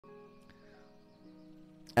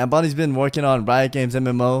And Bonnie's been working on Riot Games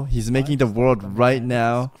MMO. He's making the world right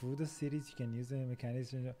now. Screw the cities. You can use the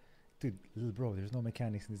mechanics. Dude, little bro, there's no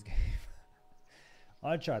mechanics in this game.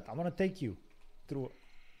 Alright, chat. I'm gonna take you through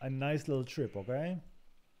a nice little trip, okay?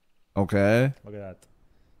 Okay. Look at that.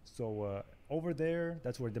 So over there,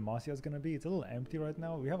 that's where Demacia is gonna be. It's a little empty right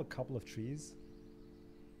now. We have a couple of trees.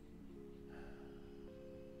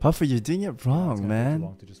 Puffer, you're doing it wrong, It's man. too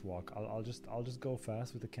long to just walk. I'll just go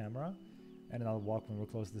fast with the camera, and then I'll walk when we're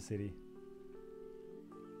close to the city.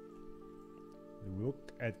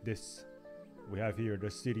 Look at this. We have here the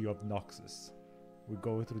city of Noxus. We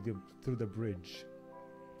go through the bridge,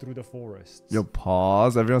 through the forest. Yo,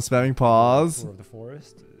 pause. Everyone's spamming pause. Tour of the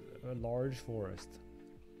forest, a large forest,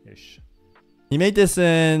 ish. He made this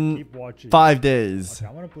in Keep watching. 5 days. Okay,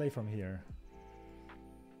 I'm gonna play from here.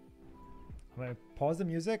 I'm gonna pause the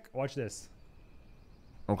music. Watch this.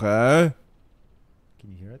 Okay.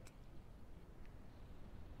 Can you hear it?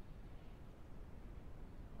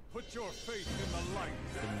 Put your faith in the light.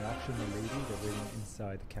 When you auction the lady, they're waiting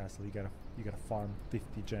inside the castle. You gotta farm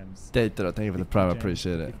 50 gems. Thank you for the prime. I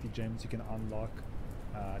appreciate it. 50 gems, you can unlock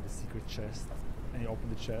the secret chest, and you open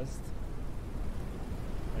the chest,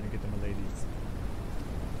 and you get the Miladies.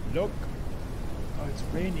 Look! Oh, it's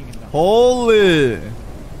raining in the Holy!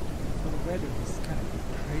 The weather is kind of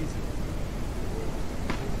crazy.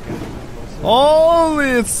 Holy!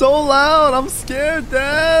 It's so loud! I'm scared,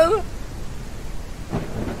 Dad!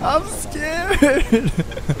 I'm scared!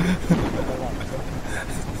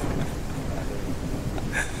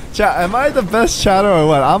 Chat, am I the best chatter or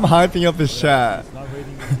what? I'm hyping up his chat. It's not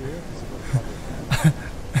raining in here.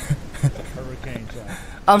 It's a hurricane chat.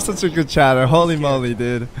 I'm such a good chatter. Holy moly,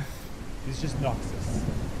 dude. It's just Noxus.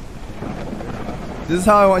 This is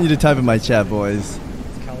how I want you to type in my chat, boys. It's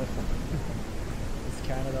California. It's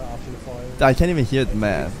Canada after the fire. I can't even hear the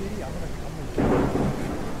man.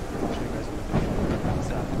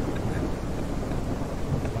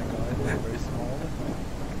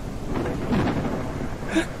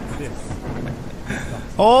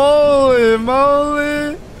 Holy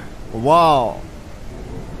moly! Wow.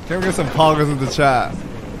 Can we get some poggers in the chat?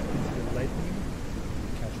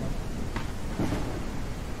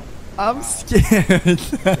 I'm scared.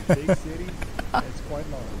 It's a big city. It's quite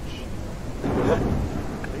large.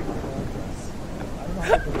 Big progress. I don't know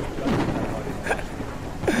how to do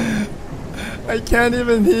it. I can't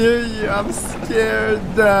even hear you. I'm scared,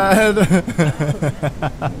 Dad.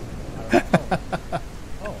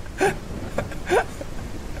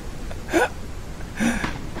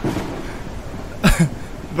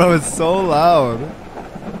 Bro, it's so loud.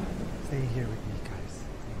 Stay here with me, guys.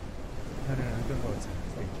 No, don't go outside.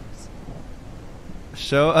 It's dangerous.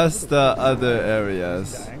 Show us the other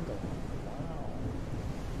areas. The angle. Wow.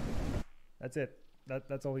 That's it.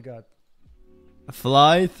 That's all we got.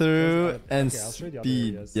 Fly through and Okay, I'll show you the other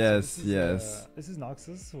speed. areas. Yes, So yes. This is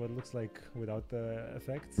Noxus, what it looks like without the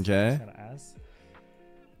effects. Okay. Kind of ass.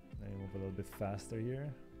 Then you move a little bit faster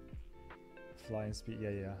here. Fly and speed.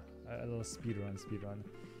 Yeah. A little speed run.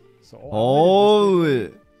 So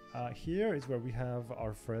Holy! here is where we have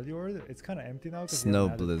our Freljord. It's kind of empty now. Snow we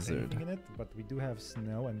haven't added blizzard. anything in it, but we do have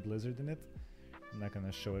snow and blizzard in it. I'm not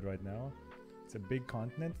gonna show it right now. It's a big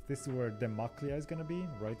continent. This is where Democlia is gonna be,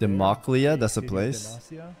 right there. Democlia, that's a City of place.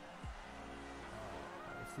 Demacia.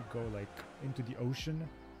 If we go like into the ocean,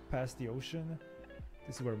 past the ocean,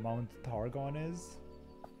 this is where Mount Targon is.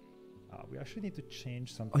 We actually need to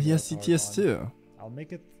change something. Oh yeah, about CTS Targon. too. I'll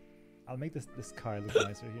make the sky look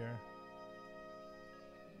nicer here.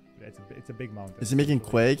 Yeah, it's a big mountain. Is he making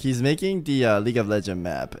Quake? He's making the League of Legends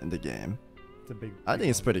map in the game. It's a big. I think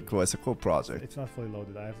it's mountain. pretty cool. It's a cool project. It's not fully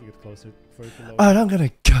loaded. I have to get closer for it to load. Alright, I'm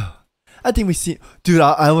gonna go. I think we see. Dude,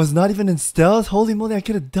 I was not even in stealth. Holy moly, I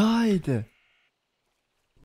could have died.